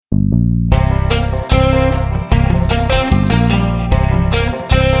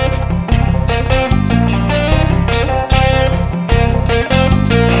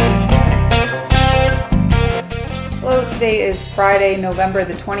Friday, November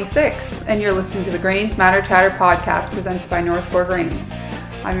the 26th, and you're listening to the Grains Matter Chatter podcast presented by Northport Grains.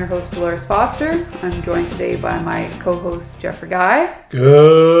 I'm your host, Delores Foster. I'm joined today by my co-host, Geoff Guy.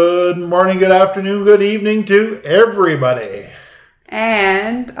 Good morning, good afternoon, good evening to everybody.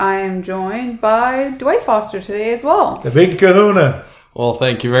 And I'm joined by Dwight Foster today as well. The big kahuna. Well,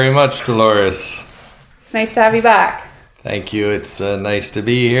 thank you very much, Delores. It's nice to have you back. Thank you. It's nice to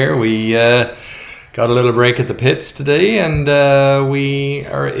be here. We got a little break at the pits today, and we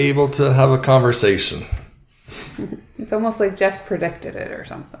are able to have a conversation. It's almost like Geoff predicted it or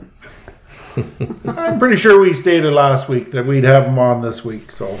something. I'm pretty sure we stated last week that we'd have him on this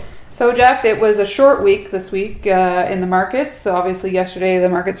week. So Geoff, it was a short week this week in the markets. So obviously yesterday the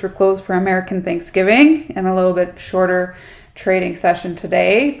markets were closed for American Thanksgiving and a little bit shorter trading session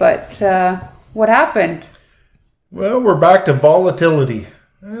today. But what happened? Well, we're back to volatility.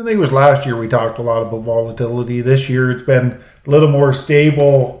 I think it was last year we talked a lot about volatility. This year it's been a little more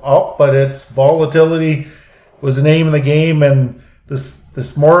stable up, but it's volatility was the name of the game. And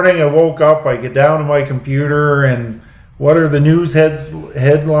this morning I woke up, I get down to my computer, and what are the news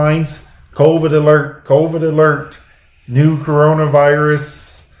headlines? COVID alert, new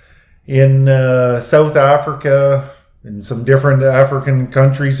coronavirus in South Africa and some different African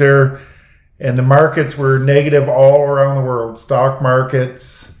countries there. And the markets were negative all around the world. Stock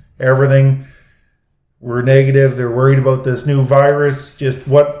markets, everything were negative. They're worried about this new virus, just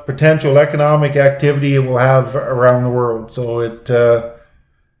what potential economic activity it will have around the world. So it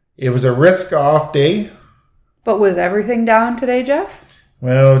was a risk-off day. But was everything down today, Geoff?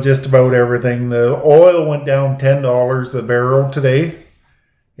 Well, just about everything. The oil went down $10 a barrel today.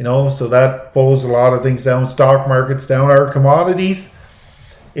 So that pulls a lot of things down. Stock markets down. Our commodities,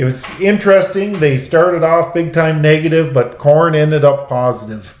 it was interesting. They started off big time negative, but corn ended up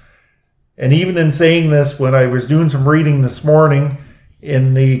positive. And even in saying this, when I was doing some reading this morning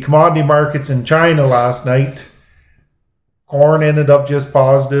in the commodity markets in China last night, corn ended up just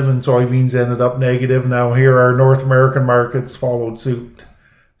positive and soybeans ended up negative. Now here our North American markets followed suit.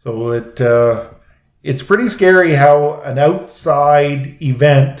 So it's pretty scary how an outside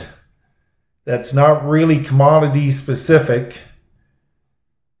event that's not really commodity specific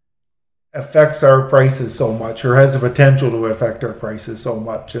affects our prices so much, or has the potential to affect our prices so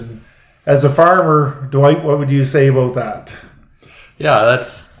much. And as a farmer, Dwight, what would you say about that? Yeah,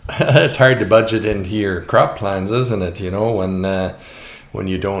 that's hard to budget into your crop plans, isn't it? When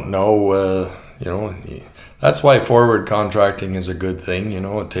you don't know, that's why forward contracting is a good thing.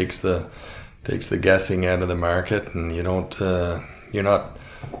 It takes the guessing out of the market, and you're not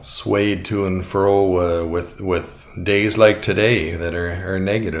swayed to and fro with days like today that are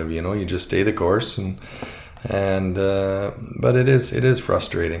negative. You just stay the course, but it is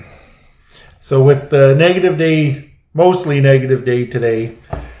frustrating. So with the negative day, mostly negative day today,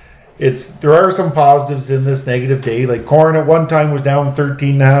 there are some positives in this negative day. Like corn at one time was down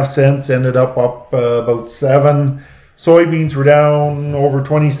 13.5 cents, ended up about 7. Soybeans were down over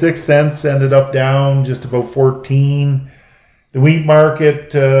 26 cents, ended up down just about 14. The wheat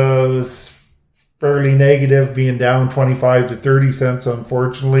market was fairly negative, being down 25 to 30 cents,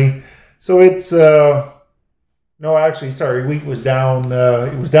 unfortunately. So it's wheat was down.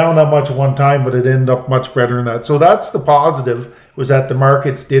 It was down that much at one time, but it ended up much better than that. So that's the positive, was that the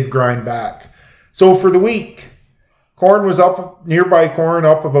markets did grind back. So for the week, corn was up, nearby corn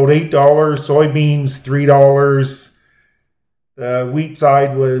up about $8, soybeans $3. The wheat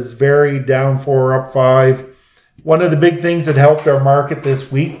side was very down 4, up 5. One of the big things that helped our market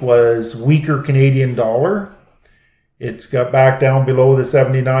this week was weaker Canadian dollar. It's got back down below the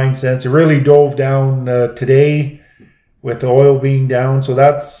 79 cents. It really dove down today with the oil being down. So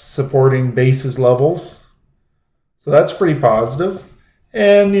that's supporting basis levels. So that's pretty positive.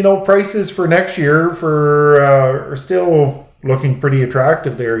 And, prices for next year are still looking pretty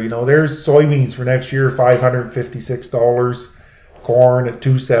attractive there. There's soybeans for next year, $556. Corn at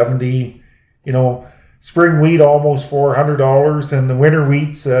 $270. Spring wheat almost $400. And the winter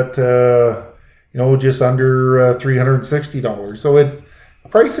wheat's at just under $360. So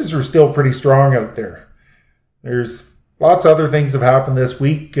prices are still pretty strong out there. There's lots of other things have happened this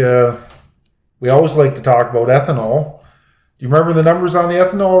week. We always like to talk about ethanol. Do you remember the numbers on the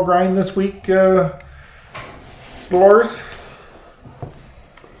ethanol grind this week, Delores?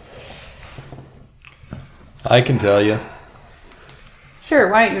 I can tell you. Sure,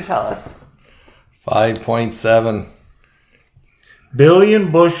 why don't you tell us? 5.7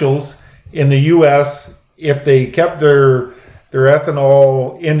 billion bushels in the U.S. if they kept their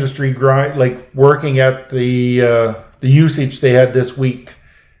ethanol industry working at the usage they had this week.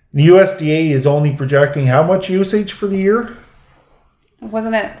 The USDA is only projecting how much usage for the year?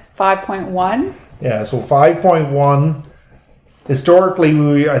 wasn't it 5.1? Yeah, so 5.1.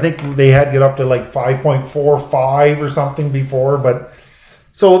 Historically, I think they had to get up to like 5.45 or something before. But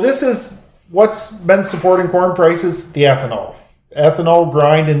so this is what's been supporting corn prices: the ethanol. Ethanol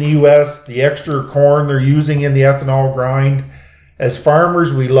grind in the U.S., the extra corn they're using in the ethanol grind. As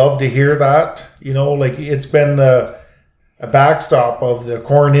farmers, we love to hear that. Like it's been a backstop of the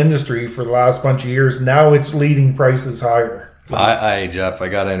corn industry for the last bunch of years. Now it's leading prices higher. Jeff, I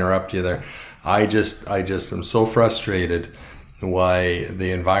got to interrupt you there. I just am so frustrated why the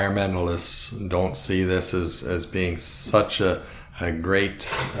environmentalists don't see this as being such a great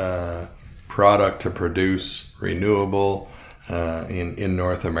product to produce renewable in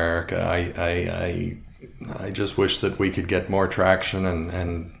North America. I just wish that we could get more traction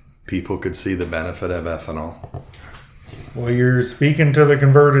and people could see the benefit of ethanol. Well, you're speaking to the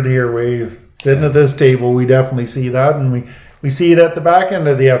converted here, Wade. Sitting at this table, we definitely see that, and we see it at the back end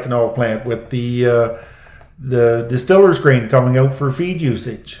of the ethanol plant with the distiller's grain coming out for feed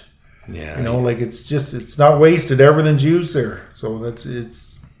usage. Yeah, it's not wasted. Everything's used there, so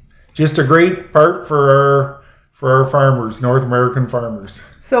it's just a great part for our farmers, North American farmers.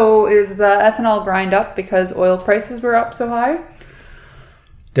 So is the ethanol grind up because oil prices were up so high?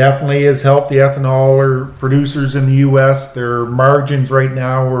 Definitely has helped the ethanol producers in the U.S. Their margins right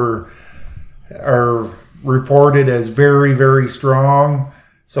now are reported as very, very strong.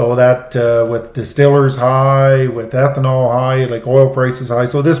 So that with distillers high, with ethanol high, like oil prices high.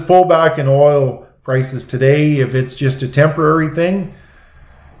 So this pullback in oil prices today, if it's just a temporary thing,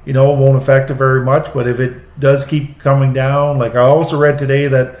 it won't affect it very much. But if it does keep coming down, like I also read today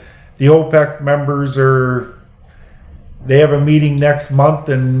that the OPEC members they have a meeting next month,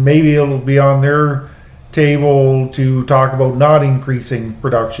 and maybe it'll be on their table to talk about not increasing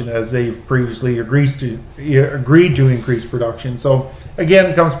production as they've previously agreed to increase production. So again,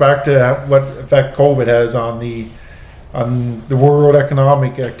 it comes back to what effect COVID has on the world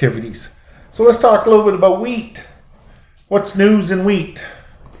economic activities. So let's talk a little bit about wheat. What's news in wheat?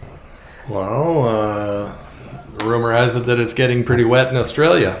 Well, rumor has it that it's getting pretty wet in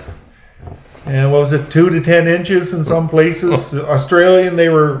Australia. And what was it, 2 to 10 inches in some places? Australia, they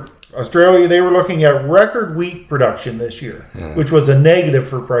were looking at record wheat production this year, which was a negative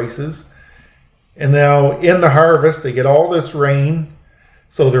for prices. And now in the harvest, they get all this rain,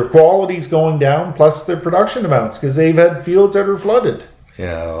 so their quality's going down, plus their production amounts, because they've had fields that are flooded.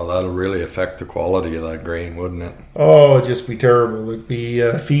 Yeah, well, that'll really affect the quality of that grain, wouldn't it? Oh, it'd just be terrible. It'd be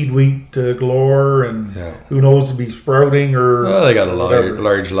feed wheat galore, and who knows, it'd be sprouting or... Well, they got a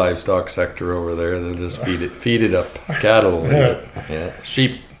large livestock sector over there. They'll just feed it up. Cattle eat it. Yeah.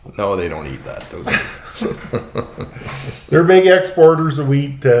 Sheep, no, they don't eat that, do they? They're big exporters of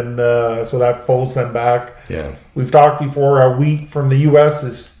wheat, and so that pulls them back. Yeah. We've talked before how wheat from the U.S.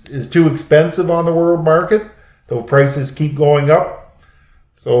 is too expensive on the world market, though prices keep going up.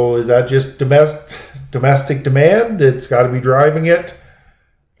 So is that just domestic demand? It's got to be driving it.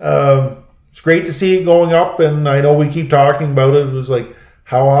 It's great to see it going up, and I know we keep talking about it. It was like,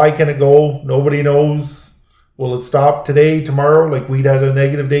 how high can it go? Nobody knows. Will it stop today, tomorrow? Like wheat had a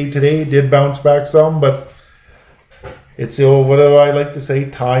negative day today. It did bounce back some, but it's what do I like to say?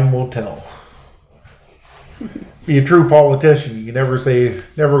 Time will tell. Be a true politician. You can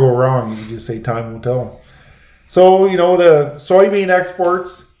never go wrong. You can just say time will tell. So, the soybean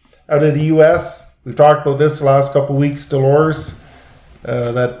exports out of the U.S., we've talked about this the last couple of weeks, Delores,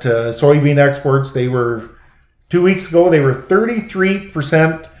 that soybean exports, 2 weeks ago, they were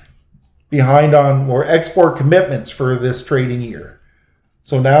 33% behind on export commitments for this trading year.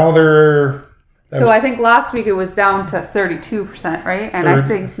 So now I think last week it was down to 32%, right? And I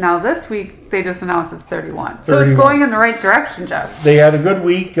think now this week they just announced it's 31. So it's going in the right direction, Geoff. They had a good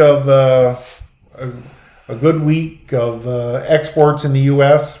week of exports in the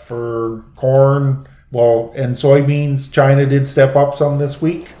U.S. for corn, and soybeans. China did step up some this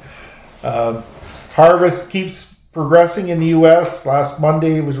week. Harvest keeps progressing in the U.S. Last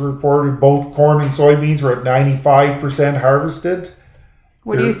Monday it was reported both corn and soybeans were at 95% harvested.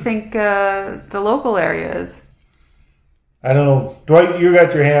 What do you think the local area is? I don't know. Dwight, you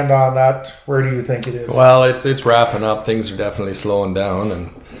got your hand on that. Where do you think it is? Well, it's wrapping up. Things are definitely slowing down,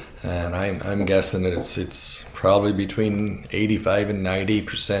 and I'm guessing that it's probably between 85 and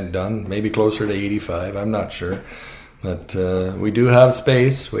 90% done, maybe closer to 85. I'm not sure. But we do have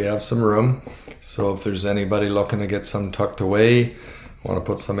space. We have some room. So if there's anybody looking to get some tucked away, want to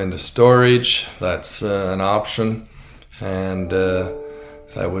put some into storage, that's an option. And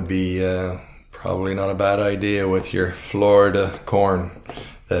that would be probably not a bad idea with your Florida corn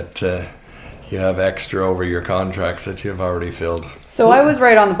that you have extra over your contracts that you've already filled. So I was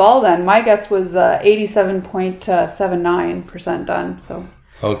right on the ball then. My guess was 87.79% done. So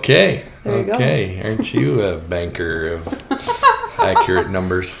Okay. There you go. Aren't you a banker of accurate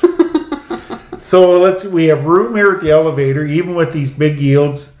numbers? So we have room here at the elevator, even with these big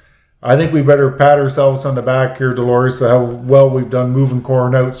yields. I think we better pat ourselves on the back here, Delores, how well we've done moving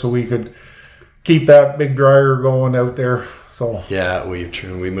corn out so we could keep that big dryer going out there. So Yeah, we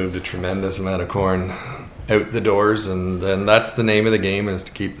moved a tremendous amount of corn out the doors, and then that's the name of the game, is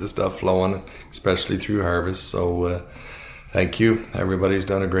to keep the stuff flowing, especially through harvest. So thank you. Everybody's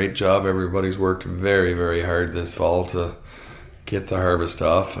done a great job. Everybody's worked very, very hard this fall to get the harvest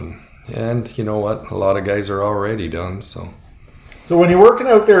off, and you know what? A lot of guys are already done. So when you're working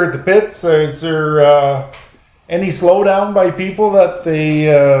out there at the pits, is there any slowdown by people that they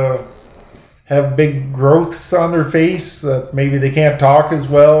have big growths on their face, that maybe they can't talk as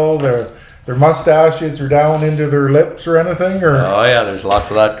well? Their mustaches are down into their lips or anything? Or oh yeah, there's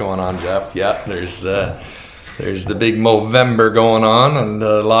lots of that going on, Jeff. Yeah, there's the big Movember going on, and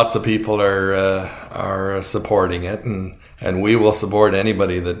lots of people are supporting it, and we will support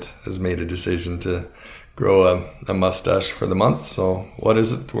anybody that has made a decision to grow a mustache for the month. So what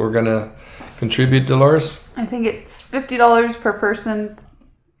is it we're gonna contribute, Delores? I think it's $50 per person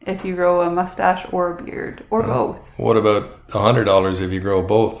if you grow a mustache or a beard or both. What about $100 if you grow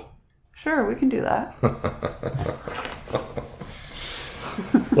both? Sure, we can do that.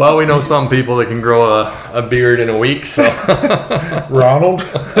 Well, we know some people that can grow a beard in a week, so. Ronald.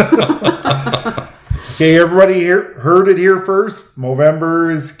 Okay, everybody heard it here first.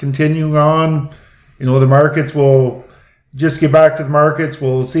 Movember is continuing on. You know, the markets will just get back to the markets.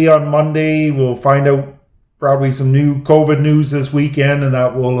 We'll see on Monday. We'll find out probably some new COVID news this weekend, and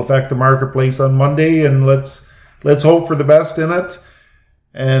that will affect the marketplace on Monday. And let's hope for the best in it.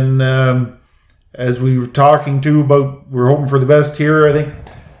 And as we were talking too about, we're hoping for the best here. I think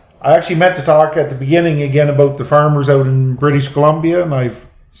I actually meant to talk at the beginning again about the farmers out in British Columbia, and I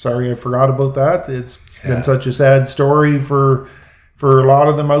forgot about that. It's been such a sad story for a lot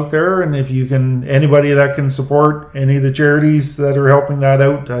of them out there. And if you can, anybody that can support any of the charities that are helping that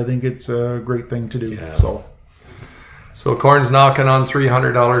out, I think it's a great thing to do. Yeah. So corn's knocking on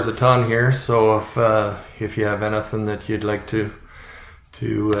 $300 a ton here. So if you have anything that you'd like to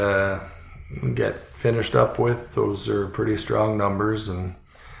get finished up with, those are pretty strong numbers. And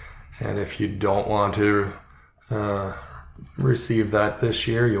if you don't want to receive that this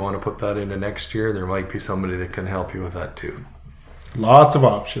year, you want to put that into next year, there might be somebody that can help you with that too. Lots of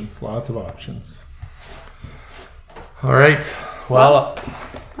options. All right. Well,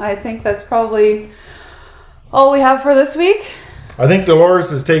 I think that's probably all we have for this week. I think Delores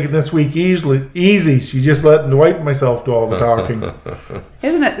has taken this week easy. She's just letting Dwight and myself do all the talking.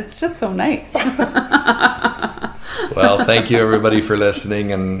 Isn't it? It's just so nice. well, thank you everybody for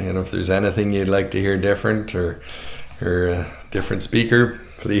listening. And if there's anything you'd like to hear different or a different speaker,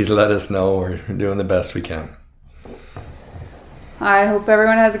 please let us know. We're doing the best we can. I hope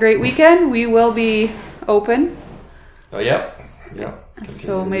everyone has a great weekend. We will be open. Oh, yep.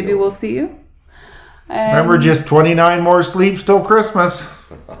 So maybe we'll see you. And remember, just 29 more sleeps till Christmas.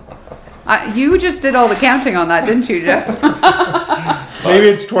 You just did all the counting on that, didn't you, Jeff? Maybe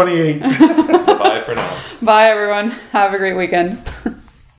it's 28. Bye for now. Bye, everyone. Have a great weekend.